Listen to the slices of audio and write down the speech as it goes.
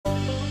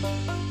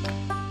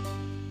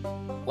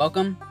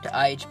Welcome to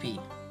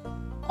IHP,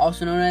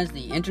 also known as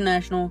the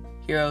International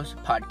Heroes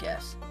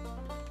Podcast.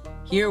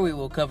 Here we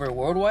will cover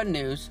worldwide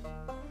news,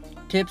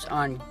 tips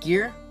on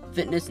gear,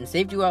 fitness, and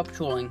safety while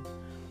patrolling,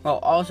 while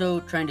also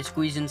trying to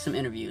squeeze in some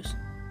interviews.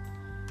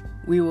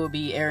 We will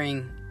be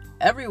airing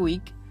every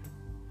week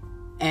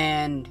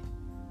and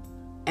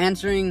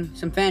answering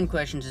some fan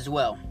questions as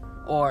well,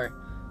 or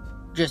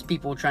just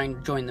people trying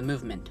to join the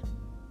movement.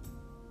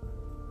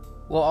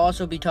 We'll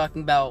also be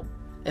talking about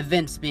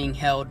events being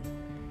held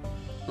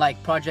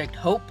like Project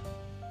Hope,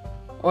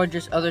 or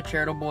just other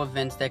charitable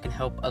events that can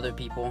help other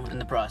people in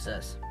the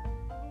process.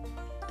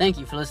 Thank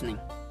you for listening.